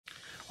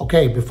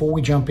Okay, before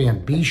we jump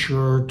in, be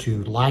sure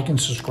to like and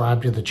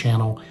subscribe to the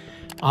channel.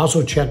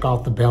 Also check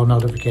off the bell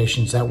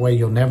notifications. That way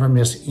you'll never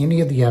miss any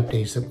of the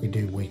updates that we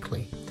do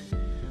weekly.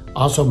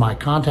 Also, my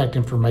contact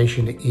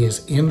information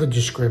is in the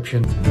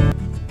description.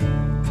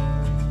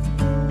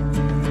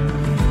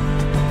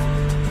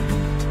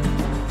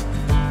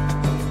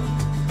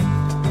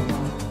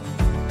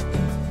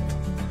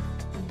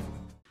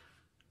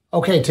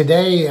 Okay,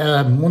 today,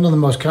 one of the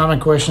most common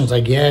questions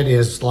I get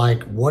is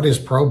like, what is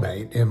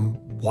probate and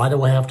why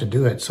do I have to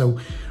do it? So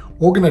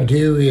what we're going to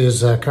do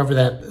is cover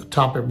that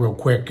topic real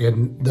quick.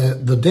 And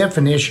the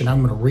definition,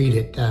 I'm going to read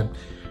it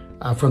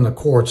from the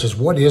courts, is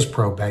what is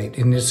probate?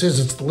 And it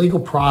says it's the legal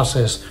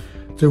process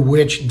through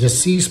which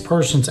deceased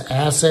person's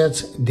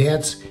assets,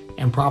 debts,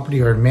 and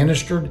property are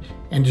administered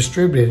and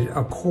distributed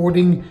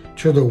according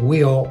to the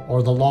will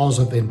or the laws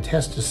of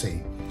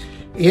intestacy,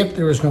 if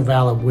there is no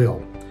valid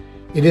will.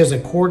 It is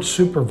a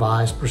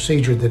court-supervised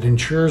procedure that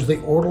ensures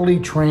the orderly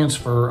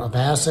transfer of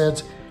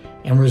assets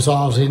and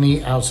resolves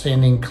any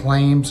outstanding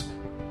claims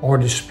or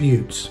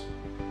disputes.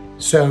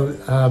 So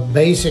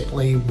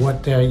basically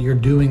what you're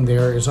doing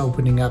there is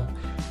opening up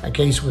a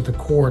case with the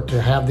court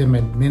to have them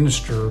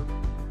administer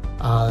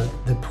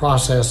the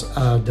process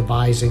of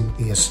devising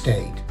the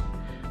estate.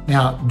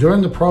 Now,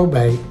 during the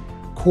probate,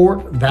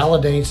 court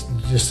validates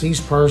the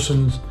deceased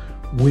person's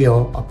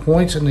will,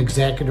 appoints an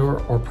executor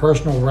or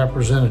personal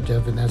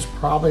representative, and that's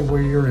probably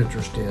where your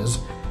interest is,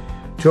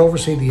 to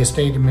oversee the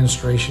estate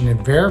administration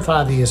and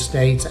verify the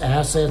estate's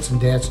assets and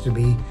debts to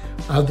be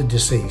of the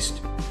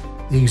deceased.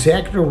 The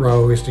executor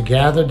role is to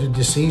gather the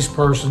deceased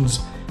person's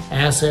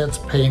assets,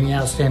 pay any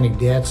outstanding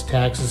debts,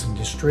 taxes, and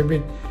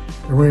distribute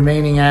the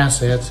remaining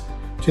assets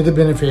to the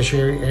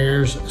beneficiary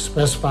heirs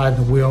specified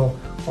in the will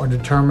or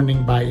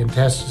determining by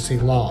intestacy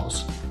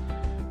laws.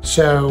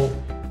 So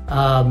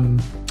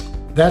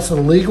that's the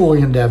legal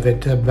end of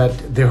it, but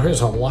there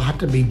is a lot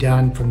to be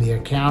done from the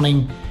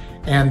accounting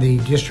and the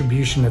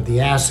distribution of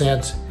the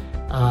assets.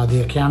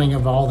 The accounting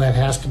of all that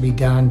has to be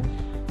done,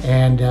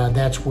 and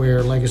that's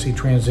where Legacy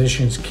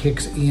Transitions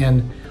kicks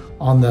in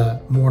on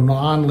the more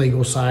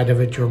non-legal side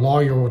of it. Your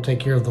lawyer will take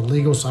care of the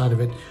legal side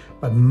of it,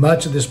 but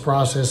much of this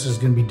process is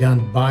going to be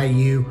done by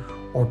you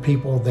or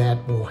people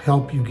that will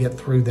help you get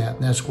through that,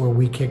 and that's where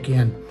we kick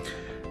in.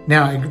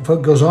 Now, it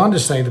goes on to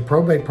say the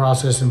probate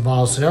process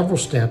involves several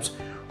steps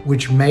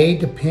which may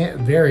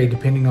vary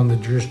depending on the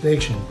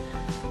jurisdiction.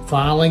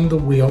 Filing the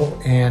will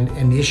and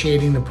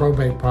initiating the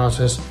probate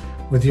process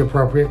with the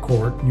appropriate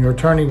court. And your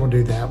attorney will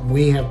do that.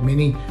 We have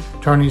many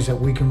attorneys that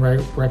we can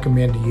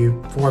recommend to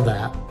you for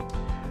that.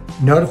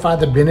 Notify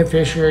the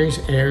beneficiaries,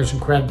 heirs, and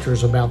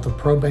creditors about the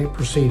probate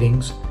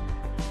proceedings.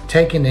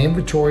 Take an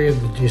inventory of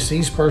the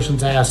deceased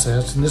person's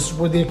assets, and this is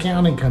where the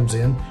accounting comes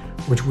in,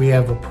 which we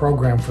have a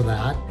program for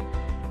that,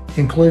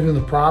 including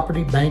the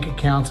property, bank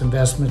accounts,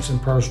 investments,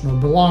 and personal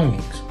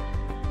belongings.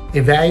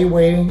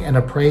 Evaluating and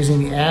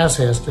appraising the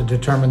assets to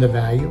determine the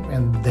value,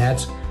 and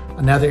that's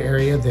another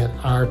area that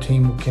our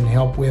team can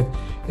help with,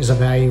 is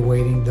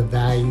evaluating the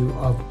value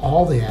of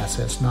all the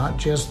assets, not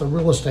just the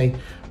real estate,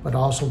 but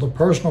also the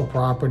personal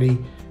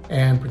property,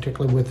 and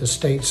particularly with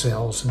estate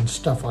sales and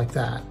stuff like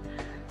that.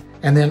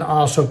 And then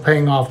also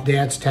paying off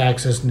debts,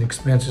 taxes, and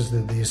expenses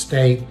of the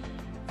estate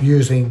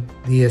using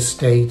the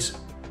estate's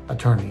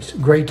attorneys.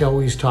 Great to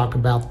always talk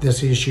about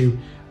this issue.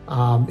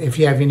 If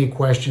you have any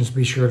questions,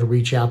 be sure to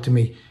reach out to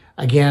me.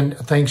 Again,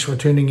 thanks for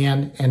tuning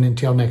in, and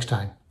until next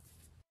time.